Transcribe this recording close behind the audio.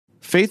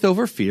Faith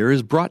Over Fear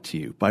is brought to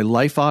you by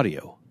Life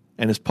Audio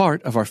and is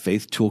part of our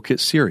Faith Toolkit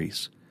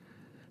series.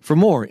 For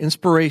more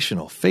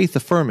inspirational,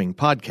 faith-affirming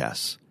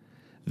podcasts,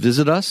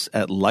 visit us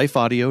at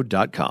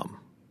lifeaudio.com.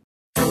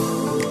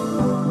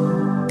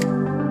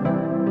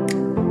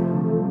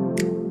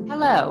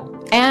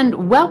 Hello,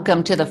 and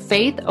welcome to the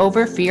Faith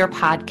Over Fear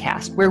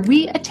podcast, where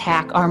we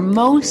attack our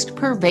most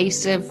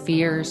pervasive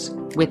fears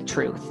with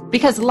truth.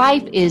 Because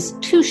life is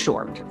too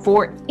short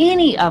for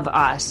any of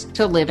us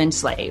to live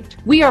enslaved.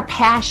 We are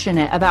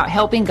passionate about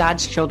helping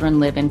God's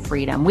children live in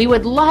freedom. We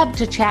would love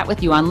to chat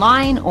with you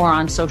online or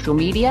on social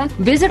media.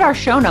 Visit our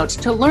show notes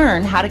to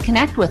learn how to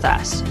connect with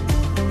us.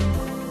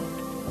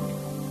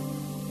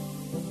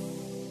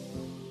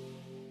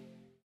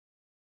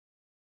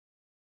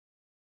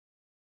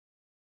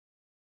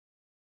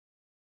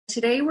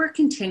 Today, we're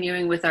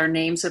continuing with our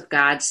Names of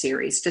God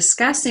series,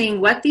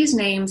 discussing what these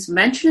names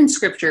mentioned in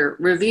Scripture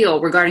reveal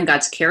regarding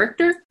God's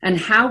character and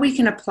how we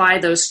can apply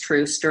those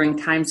truths during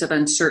times of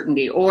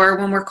uncertainty or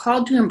when we're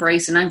called to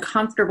embrace an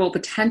uncomfortable,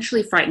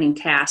 potentially frightening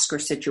task or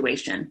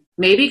situation.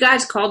 Maybe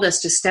God's called us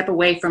to step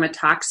away from a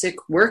toxic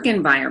work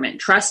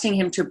environment, trusting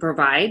Him to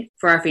provide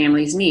for our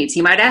family's needs.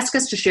 He might ask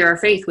us to share our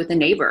faith with a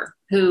neighbor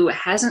who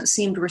hasn't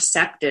seemed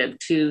receptive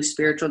to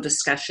spiritual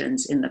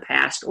discussions in the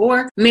past,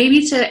 or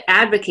maybe to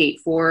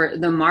advocate for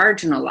the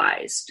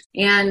marginalized.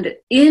 And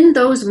in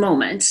those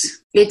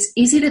moments, it's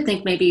easy to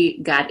think maybe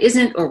God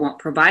isn't or won't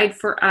provide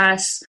for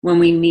us when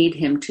we need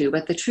Him to,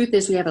 but the truth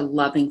is we have a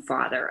loving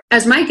Father.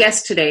 As my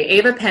guest today,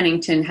 Ava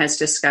Pennington, has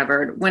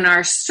discovered, when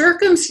our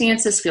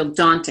circumstances feel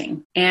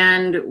daunting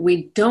and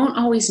we don't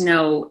always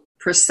know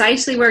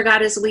precisely where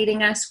God is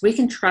leading us, we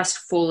can trust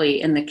fully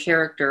in the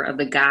character of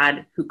the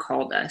God who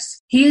called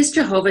us. He is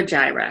Jehovah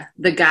Jireh,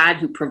 the God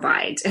who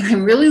provides. And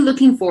I'm really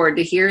looking forward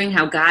to hearing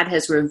how God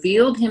has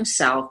revealed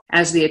Himself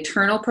as the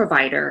eternal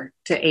provider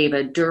to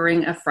Ava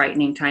during a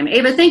frightening time.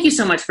 Ava, thank you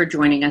so much for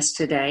joining us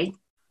today.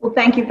 Well,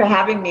 thank you for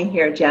having me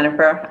here,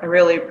 Jennifer. I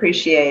really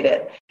appreciate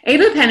it.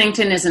 Ava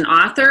Pennington is an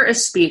author, a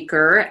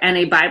speaker, and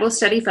a Bible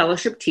study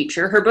fellowship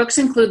teacher. Her books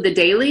include The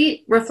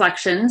Daily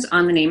Reflections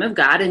on the Name of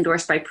God,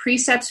 endorsed by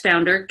Precepts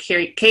founder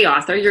Kay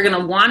Arthur. You're going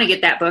to want to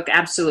get that book,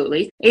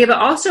 absolutely. Ava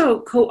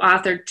also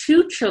co-authored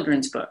 2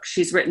 children's books.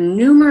 She's written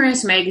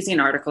numerous magazine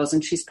articles,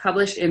 and she's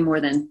published in more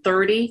than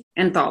 30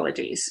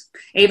 anthologies.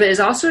 Ava is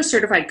also a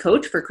certified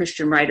coach for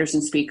Christian writers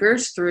and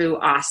speakers through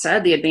ASA,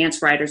 the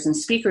Advanced Writers and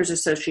Speakers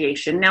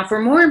Association. Now, for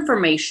more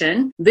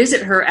information,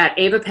 visit her at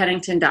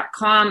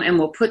avapennington.com, and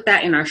we'll put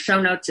that in our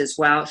show notes as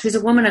well. She's a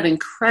woman of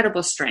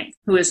incredible strength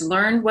who has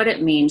learned what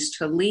it means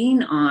to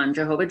lean on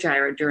Jehovah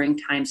Jireh during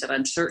times of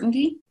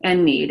uncertainty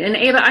and need. And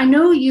Ava, I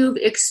know you've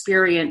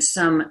experienced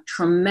some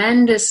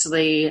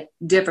tremendously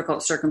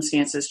difficult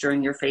circumstances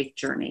during your faith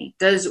journey.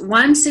 Does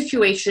one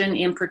situation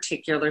in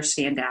particular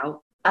stand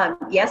out?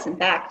 Yes, in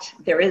fact,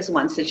 there is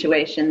one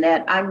situation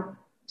that I'm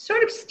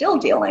sort of still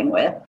dealing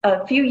with.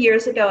 A few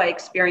years ago, I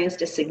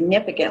experienced a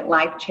significant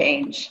life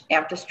change.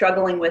 After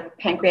struggling with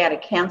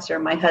pancreatic cancer,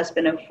 my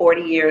husband of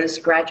 40 years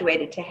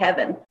graduated to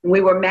heaven.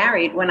 We were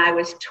married when I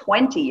was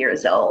 20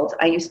 years old.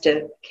 I used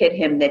to kid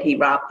him that he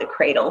robbed the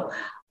cradle,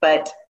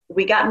 but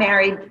we got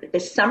married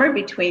this summer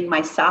between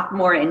my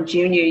sophomore and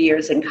junior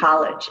years in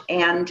college.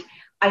 And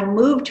I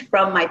moved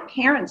from my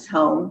parents'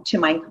 home to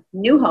my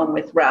new home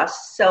with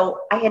Russ,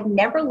 so I had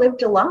never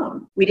lived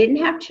alone. We didn't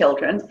have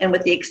children, and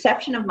with the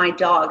exception of my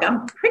dog,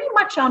 I'm pretty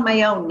much on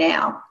my own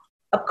now.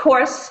 Of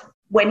course,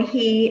 when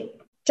he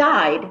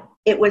died,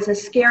 it was a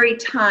scary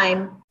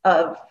time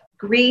of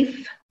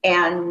grief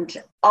and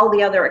all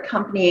the other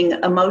accompanying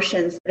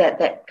emotions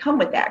that come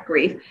with that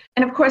grief.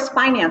 And of course,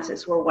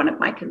 finances were one of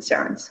my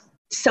concerns.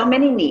 So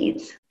many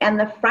needs, and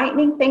the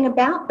frightening thing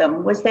about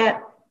them was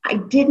that I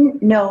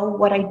didn't know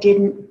what I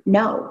didn't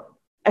know.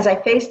 As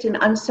I faced an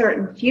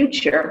uncertain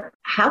future,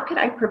 how could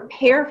I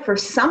prepare for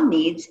some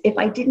needs if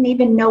I didn't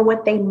even know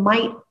what they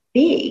might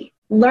be?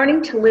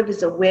 Learning to live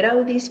as a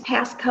widow these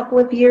past couple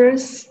of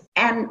years,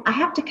 and I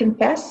have to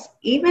confess,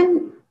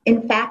 even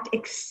in fact,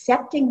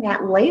 accepting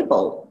that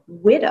label,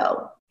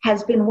 widow,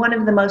 has been one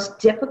of the most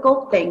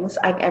difficult things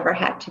I've ever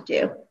had to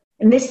do.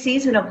 And this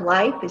season of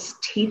life is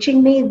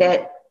teaching me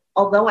that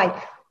although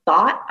I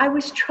thought I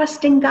was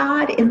trusting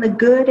God in the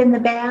good and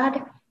the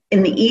bad,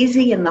 in the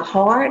easy and the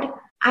hard,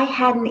 I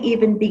hadn't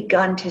even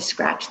begun to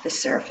scratch the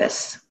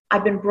surface.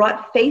 I've been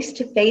brought face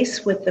to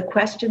face with the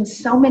questions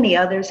so many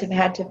others have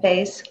had to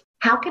face.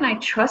 How can I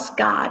trust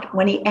God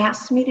when He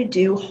asks me to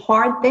do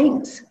hard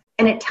things,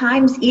 and at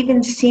times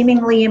even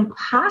seemingly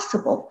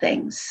impossible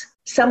things?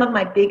 Some of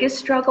my biggest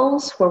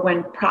struggles were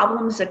when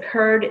problems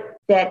occurred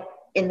that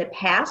in the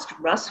past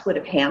Russ would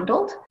have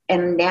handled,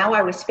 and now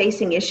I was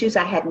facing issues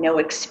I had no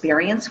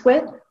experience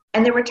with.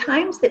 And there were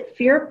times that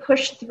fear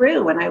pushed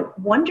through, and I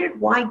wondered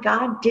why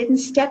God didn't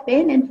step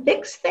in and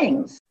fix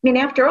things. I mean,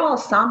 after all,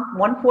 Psalm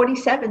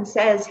 147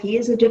 says He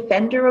is a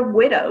defender of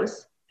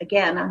widows.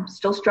 Again, I'm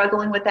still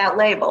struggling with that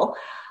label.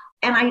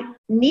 And I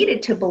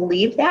needed to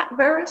believe that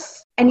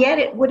verse. And yet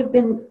it would have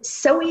been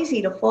so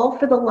easy to fall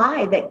for the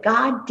lie that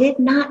God did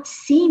not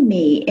see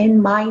me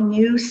in my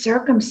new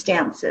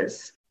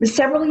circumstances.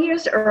 Several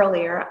years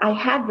earlier, I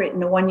had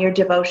written a one-year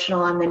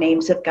devotional on the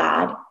names of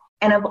God.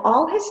 And of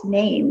all his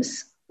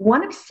names,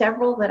 one of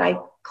several that I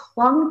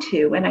clung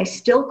to, and I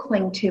still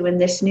cling to in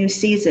this new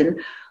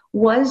season,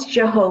 was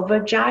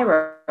Jehovah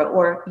Jireh,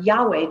 or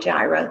Yahweh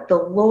Jireh. The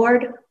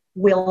Lord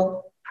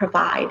will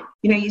provide.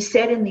 You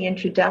said in the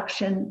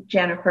introduction,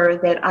 Jennifer,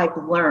 that I've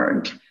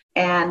learned.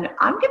 And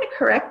I'm going to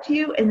correct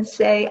you and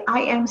say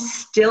I am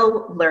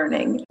still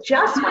learning.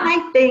 Just when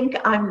I think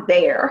I'm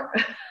there,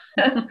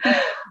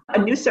 a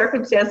new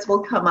circumstance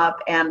will come up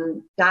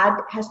and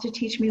God has to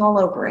teach me all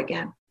over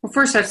again. Well,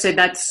 first I'd say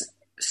that's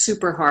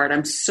super hard.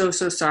 I'm so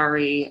so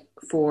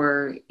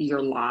for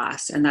your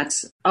loss. And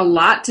that's a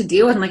lot to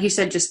deal with. And like you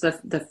said, just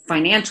the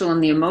financial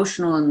and the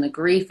emotional and the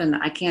grief. And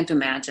I can't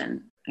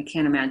imagine.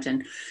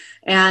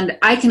 And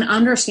I can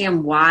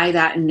understand why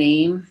that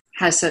name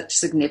has such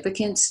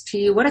significance to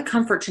you. What a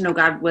comfort to know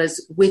God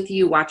was with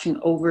you, watching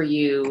over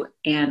you,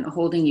 and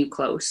holding you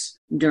close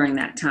during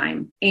that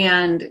time.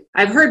 And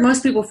I've heard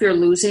most people fear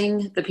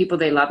losing the people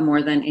they love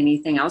more than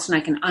anything else. And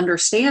I can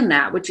understand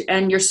that,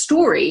 and your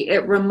story,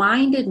 it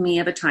reminded me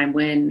of a time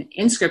when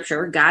in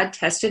scripture, God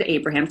tested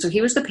Abraham. So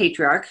he was the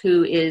patriarch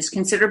who is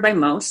considered by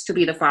most to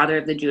be the father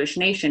of the Jewish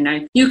nation.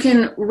 Now you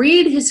can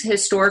read his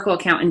historical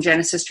account in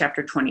Genesis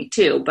chapter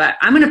 22, but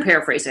I'm going to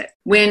paraphrase it.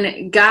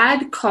 When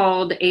God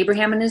called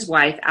Abraham and his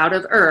wife out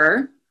of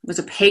Ur, was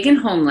a pagan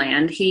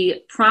homeland,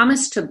 he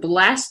promised to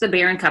bless the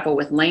barren couple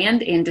with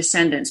land and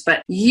descendants.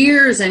 But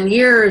years and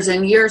years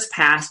and years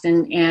passed,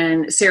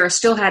 and Sarah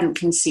still hadn't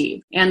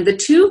conceived. And the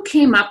two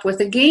came up with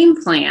a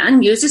game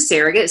plan, used a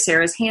surrogate,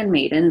 Sarah's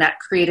handmaiden, that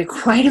created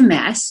quite a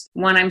mess,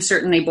 one I'm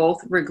certain they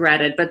both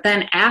regretted. But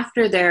then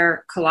after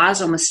their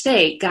colossal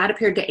mistake, God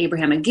appeared to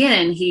Abraham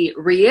again. He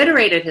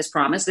reiterated his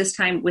promise, this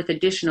time with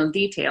additional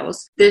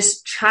details.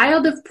 This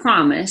child of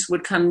promise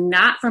would come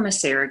not from a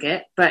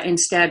surrogate, but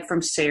instead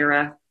from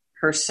Sarah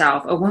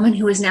herself, a woman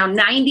who is now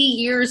 90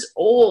 years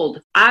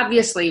old,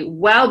 obviously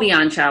well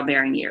beyond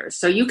childbearing years.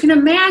 So you can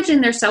imagine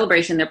their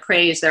celebration, their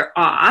praise, their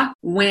awe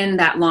when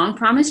that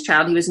long-promised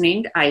child, he was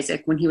named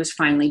Isaac, when he was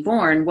finally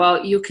born.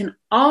 Well, you can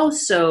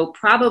also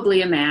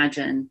probably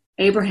imagine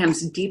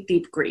Abraham's deep,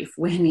 deep grief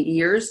when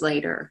years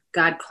later,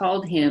 God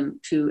called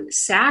him to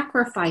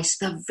sacrifice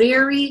the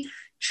very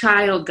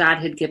child God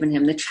had given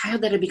him, the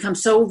child that had become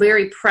so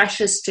very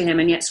precious to him.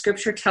 And yet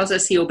scripture tells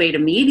us he obeyed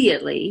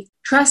immediately,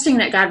 trusting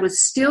that God would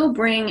still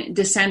bring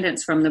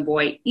descendants from the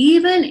boy,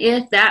 even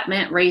if that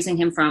meant raising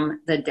him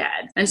from the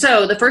dead. And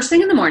so the first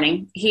thing in the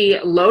morning, he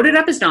loaded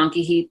up his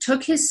donkey. He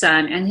took his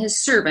son and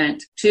his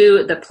servant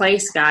to the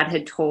place God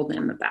had told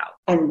him about.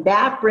 And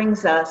that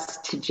brings us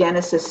to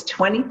Genesis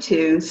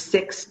 22,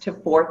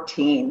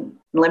 6-14.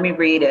 Let me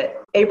read it.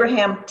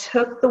 Abraham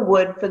took the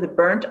wood for the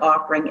burnt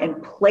offering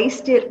and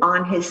placed it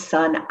on his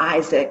son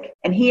Isaac,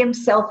 and he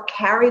himself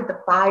carried the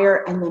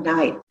fire and the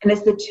knife. And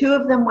as the two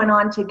of them went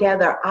on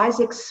together,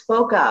 Isaac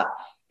spoke up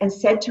and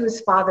said to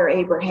his father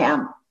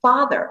Abraham,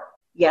 "Father."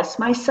 "Yes,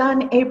 my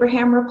son,"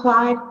 Abraham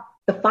replied.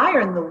 "The fire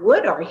and the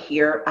wood are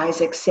here,"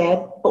 Isaac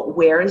said, "but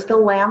where is the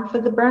lamb for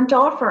the burnt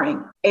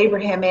offering?"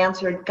 Abraham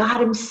answered, "God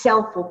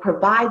himself will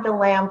provide the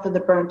lamb for the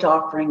burnt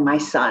offering, my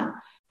son."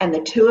 And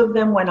the two of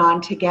them went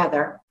on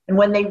together. And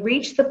when they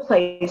reached the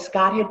place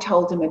God had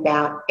told him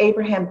about,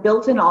 Abraham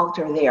built an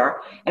altar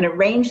there and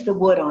arranged the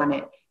wood on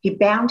it. He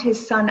bound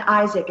his son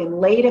Isaac and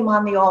laid him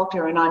on the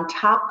altar and on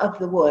top of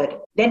the wood.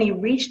 Then he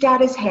reached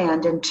out his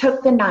hand and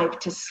took the knife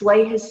to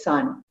slay his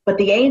son. But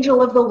the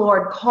angel of the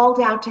Lord called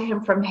out to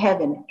him from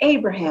heaven,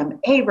 "Abraham,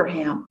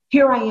 Abraham."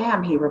 "Here I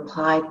am," he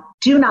replied.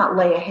 "Do not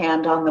lay a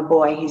hand on the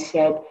boy," he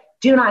said.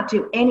 "Do not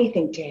do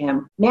anything to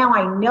him. Now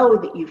I know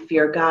that you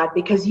fear God,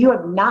 because you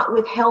have not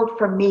withheld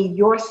from me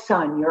your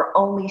son, your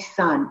only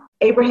son."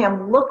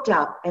 Abraham looked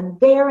up, and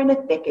there in a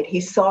thicket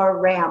he saw a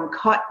ram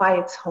caught by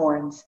its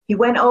horns. He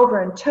went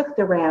over and took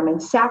the ram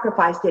and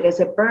sacrificed it as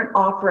a burnt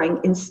offering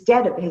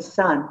instead of his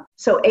son.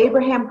 So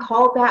Abraham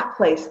called that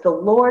place, "The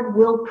Lord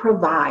will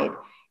provide."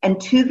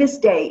 And to this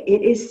day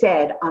it is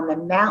said, "On the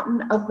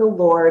mountain of the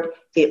Lord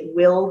it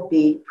will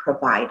be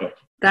provided."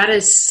 That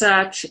is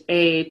such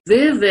a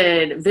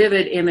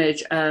vivid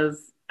image of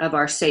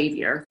our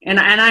Savior. And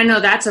I know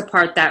that's a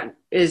part that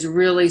is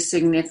really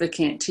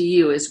significant to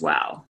you as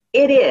well.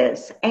 It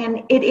is.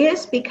 And it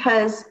is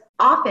because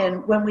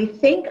often when we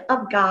think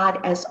of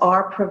God as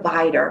our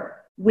provider,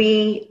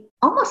 we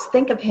almost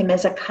think of him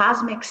as a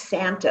cosmic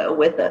Santa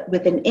with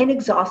an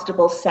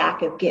inexhaustible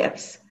sack of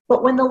gifts.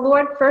 But when the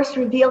Lord first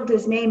revealed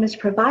his name as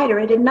provider,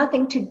 it had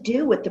nothing to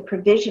do with the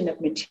provision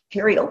of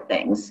material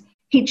things.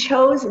 He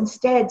chose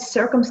instead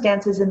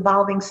circumstances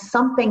involving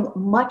something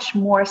much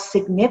more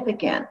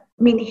significant.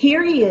 I mean,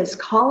 here he is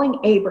calling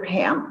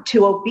Abraham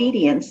to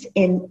obedience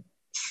in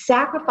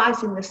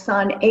sacrificing the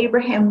son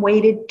Abraham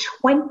waited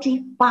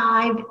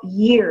 25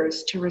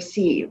 years to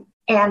receive.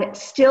 And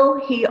still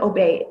he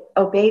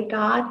obeyed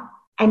God,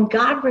 and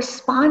God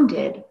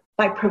responded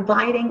by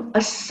providing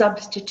a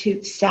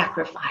substitute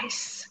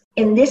sacrifice.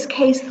 In this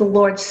case, the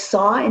Lord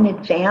saw in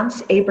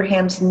advance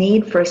Abraham's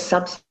need for a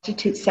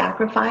substitute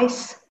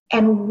sacrifice.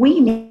 And we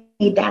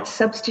that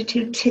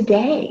substitute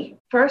today.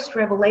 First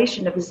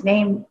revelation of his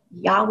name,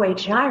 Yahweh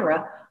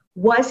Jireh,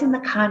 was in the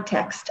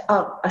context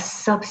of a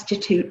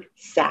substitute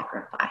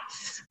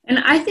sacrifice. And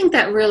I think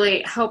that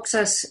really helps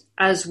us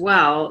as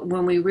well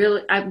when we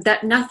really,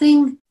 that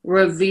nothing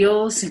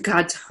reveals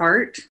God's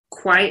heart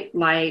quite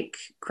like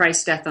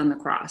Christ's death on the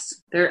cross.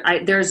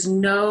 There's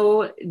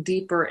no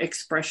deeper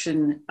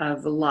expression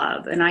of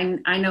love. And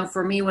I know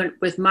for me,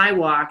 with my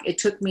walk, it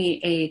took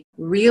me a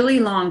really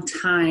long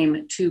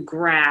time to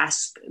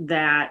grasp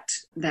that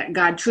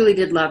God truly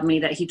did love me,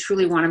 that he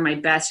truly wanted my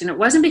best. And it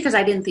wasn't because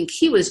I didn't think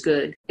he was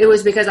good. It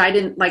was because I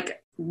didn't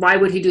why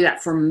would he do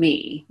that for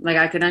me? Like,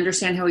 I could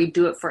understand how he'd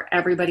do it for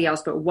everybody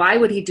else, but why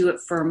would he do it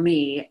for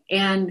me?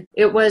 And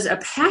it was a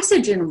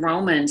passage in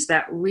Romans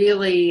that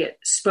really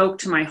spoke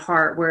to my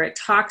heart, where it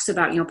talks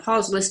about,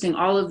 Paul's listing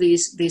all of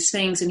these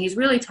things, and he's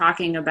really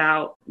talking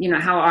about,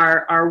 how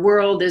our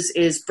world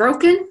is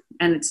broken,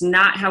 and it's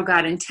not how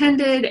God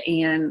intended,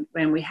 and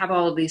we have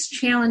all of these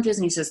challenges,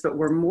 and he says, but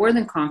we're more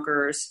than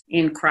conquerors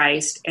in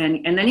Christ.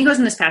 And then he goes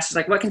in this passage,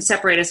 like, what can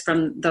separate us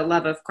from the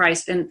love of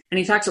Christ? And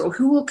he talks about, well,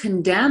 who will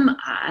condemn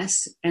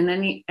us? And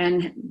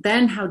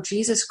then how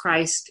Jesus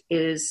Christ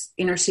is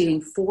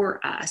interceding for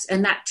us.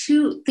 And that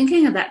too,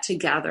 thinking of that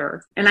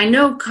together. And I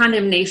know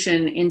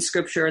condemnation in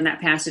scripture in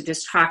that passage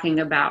is talking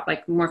about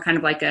more kind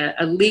of like a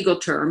legal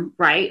term,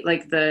 right?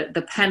 Like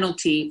the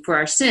penalty for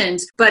our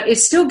sins, but it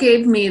still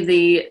gave me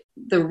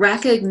the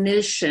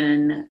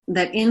recognition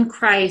that in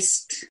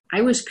Christ,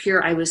 I was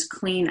pure, I was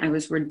clean, I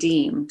was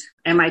redeemed.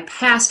 And my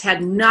past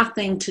had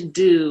nothing to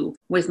do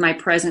with my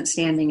present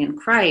standing in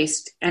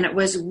Christ. And it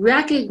was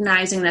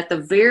recognizing that the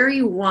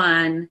very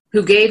one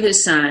who gave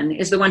his son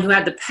is the one who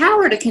had the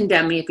power to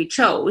condemn me if he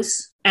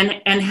chose, and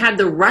had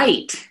the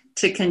right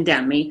to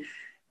condemn me.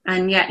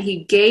 And yet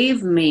he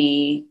gave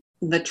me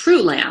the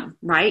true lamb,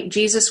 right?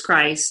 Jesus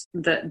Christ,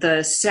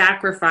 the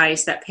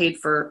sacrifice that paid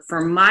for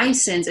my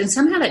sins. And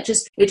somehow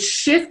it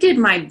shifted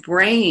my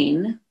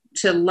brain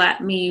to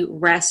let me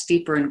rest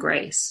deeper in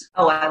grace.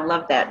 Oh, I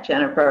love that,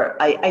 Jennifer.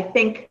 I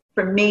think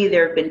for me,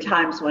 there have been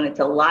times when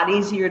it's a lot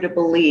easier to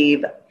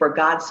believe for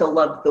God so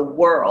loved the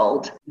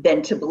world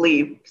than to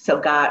believe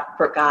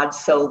for God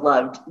so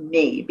loved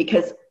me,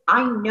 because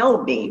I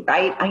know me,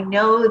 right? I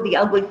know the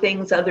ugly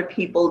things other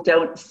people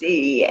don't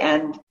see.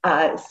 And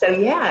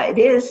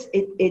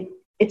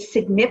it's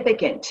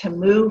significant to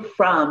move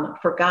from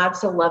for God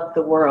so loved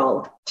the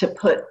world to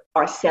put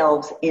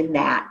ourselves in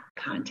that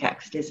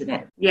context, isn't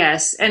it?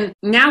 Yes. And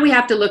now we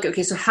have to look,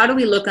 okay, so how do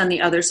we look on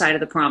the other side of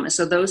the promise?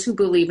 So those who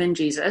believe in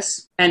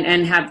Jesus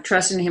and have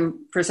trust in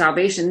him for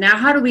salvation. Now,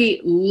 how do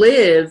we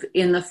live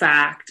in the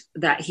fact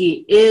that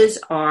he is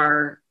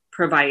our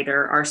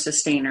provider, our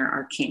sustainer,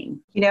 our king?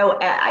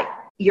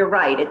 You're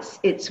right.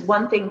 It's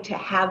one thing to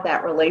have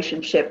that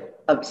relationship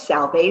of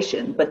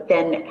salvation, but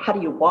then how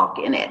do you walk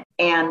in it?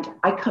 And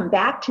I come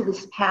back to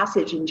this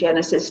passage in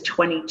Genesis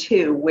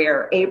 22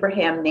 where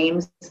Abraham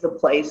names the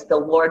place, the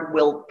Lord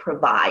will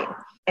provide.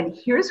 And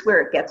here's where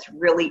it gets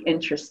really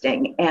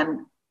interesting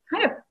and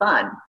kind of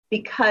fun,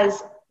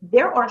 because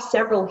there are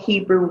several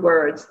Hebrew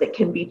words that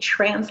can be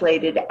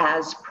translated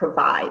as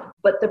provide,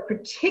 but the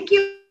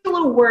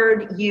particular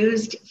word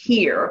used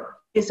here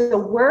is a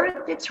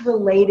word that's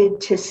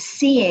related to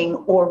seeing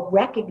or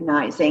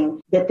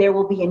recognizing that there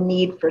will be a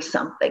need for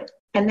something.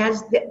 And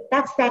that's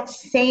that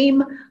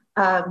same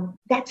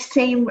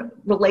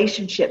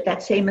relationship,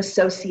 that same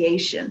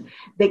association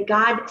that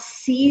God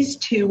sees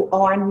to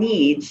our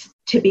needs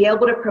to be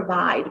able to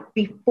provide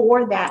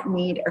before that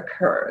need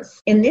occurs.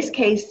 In this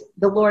case,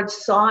 the Lord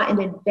saw in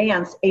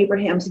advance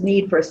Abraham's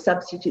need for a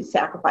substitute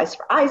sacrifice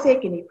for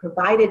Isaac, and he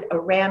provided a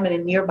ram in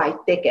a nearby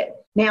thicket.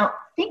 Now,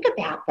 think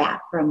about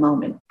that for a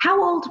moment.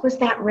 How old was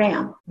that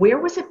ram? Where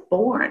was it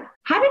born?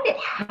 How did it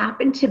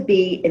happen to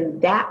be in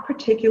that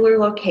particular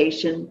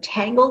location,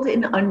 tangled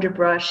in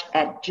underbrush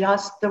at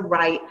just the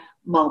right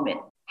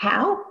moment?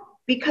 How?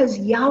 Because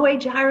Yahweh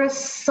Jireh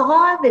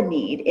saw the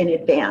need in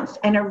advance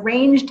and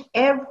arranged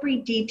every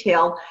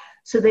detail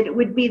so that it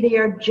would be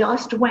there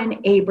just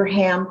when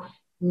Abraham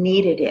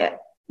needed it.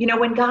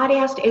 When God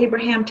asked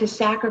Abraham to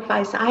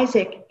sacrifice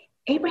Isaac,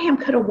 Abraham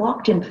could have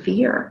walked in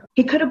fear.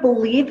 He could have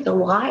believed the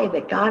lie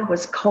that God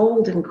was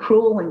cold and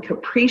cruel and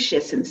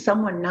capricious and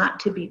someone not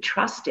to be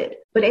trusted.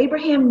 But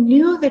Abraham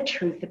knew the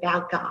truth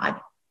about God.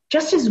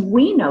 Just as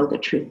we know the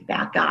truth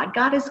about God,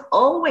 God is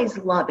always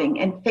loving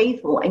and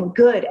faithful and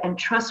good and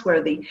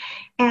trustworthy,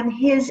 and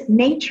his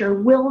nature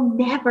will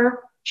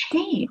never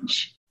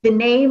change. The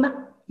name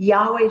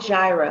Yahweh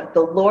Jireh,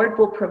 the Lord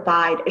will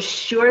provide,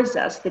 assures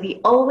us that he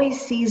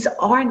always sees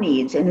our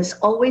needs and is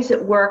always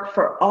at work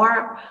for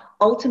our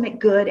ultimate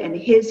good and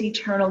his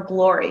eternal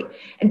glory.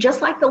 And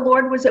just like the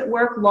Lord was at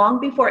work long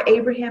before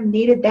Abraham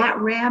needed that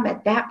ram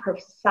at that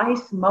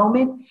precise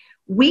moment,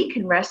 we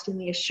can rest in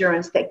the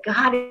assurance that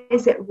God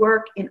is at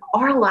work in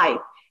our life,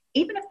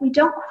 even if we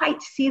don't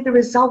quite see the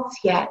results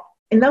yet.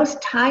 In those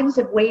times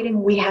of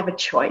waiting, we have a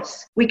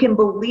choice. We can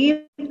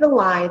believe the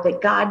lie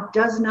that God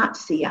does not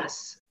see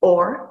us,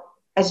 or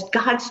As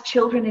God's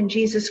children in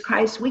Jesus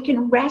Christ, we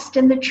can rest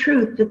in the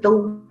truth that the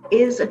Lord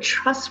is a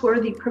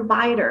trustworthy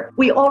provider.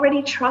 We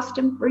already trust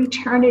him for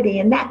eternity,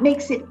 and that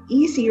makes it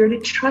easier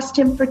to trust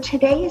him for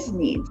today's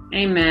needs.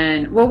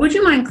 Amen. Well, would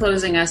you mind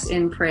closing us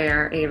in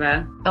prayer,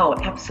 Ava? Oh,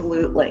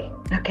 absolutely.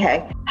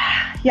 Okay.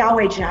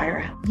 Yahweh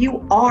Jireh,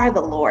 you are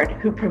the Lord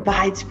who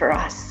provides for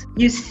us.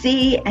 You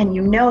see and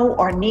you know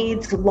our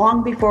needs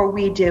long before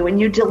we do, and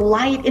you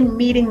delight in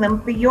meeting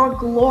them for your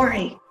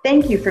glory.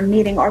 Thank you for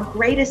meeting our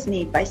greatest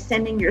need by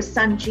sending your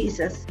son,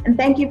 Jesus. And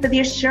thank you for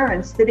the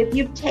assurance that if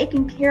you've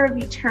taken care of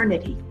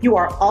eternity, you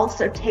are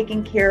also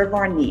taking care of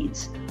our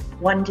needs,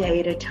 one day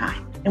at a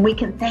time. And we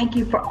can thank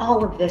you for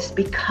all of this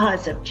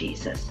because of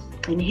Jesus.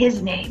 In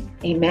his name,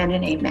 amen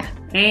and amen.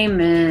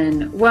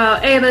 Amen.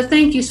 Well, Ava,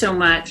 thank you so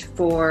much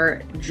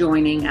for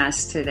joining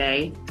us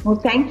today. Well,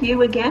 thank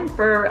you again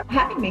for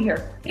having me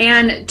here.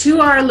 And to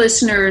our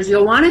listeners,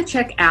 you'll want to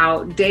check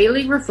out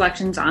Daily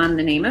Reflections on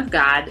the Name of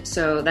God.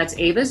 So that's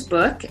Ava's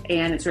book,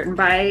 and it's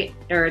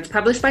it's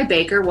published by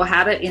Baker. We'll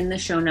have it in the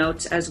show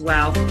notes as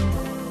well.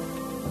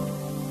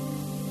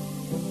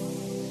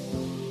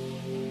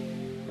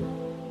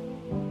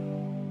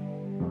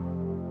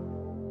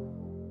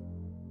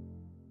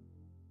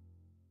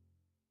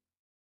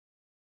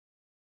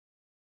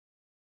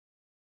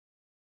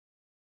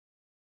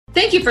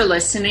 Thank you for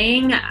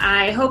listening.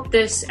 I hope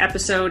this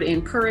episode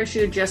encouraged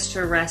you just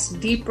to rest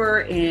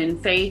deeper in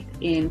faith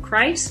in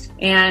Christ.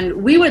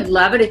 And we would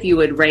love it if you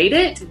would rate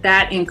it.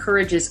 That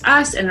encourages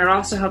us, and it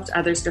also helps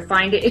others to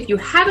find it. If you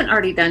haven't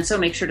already done so,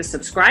 make sure to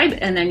subscribe,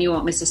 and then you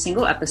won't miss a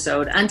single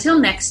episode. Until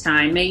next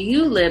time, may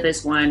you live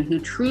as one who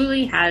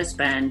truly has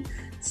been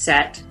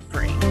set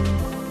free.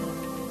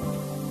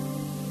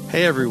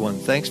 Hey everyone,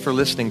 thanks for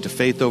listening to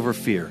Faith Over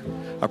Fear,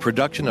 a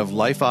production of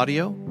Life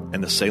Audio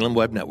and the Salem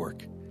Web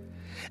Network.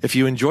 If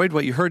you enjoyed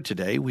what you heard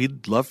today,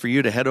 we'd love for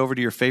you to head over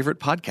to your favorite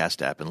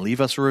podcast app and leave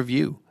us a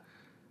review.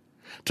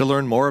 To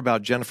learn more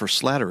about Jennifer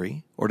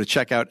Slattery, or to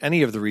check out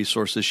any of the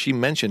resources she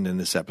mentioned in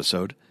this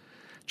episode,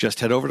 just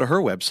head over to her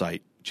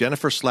website,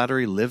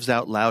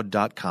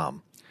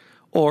 jenniferslatterylivesoutloud.com,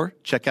 or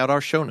check out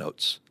our show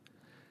notes.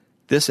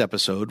 This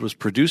episode was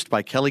produced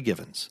by Kelly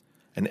Givens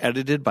and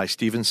edited by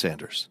Stephen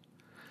Sanders.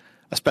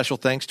 A special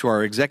thanks to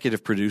our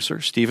executive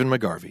producer, Stephen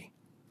McGarvey.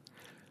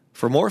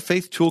 For more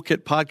Faith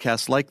Toolkit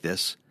podcasts like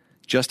this,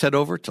 just head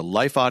over to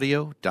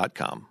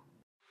lifeaudio.com.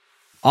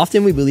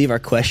 Often we believe our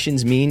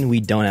questions mean we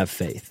don't have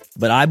faith,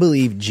 but I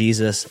believe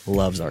Jesus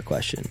loves our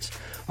questions.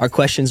 Our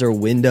questions are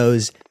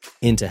windows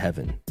into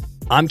heaven.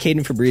 I'm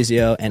Caden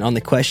Fabrizio, and on the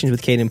Questions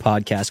with Caden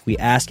podcast, we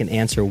ask and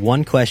answer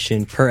one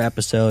question per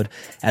episode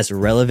as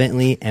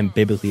relevantly and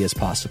biblically as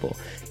possible.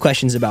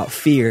 Questions about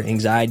fear,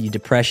 anxiety,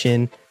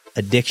 depression,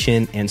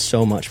 addiction, and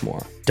so much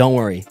more. Don't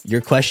worry,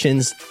 your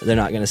questions, they're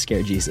not going to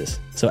scare Jesus,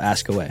 so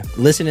ask away.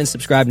 Listen and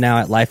subscribe now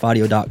at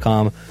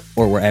lifeaudio.com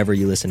or wherever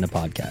you listen to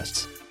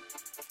podcasts.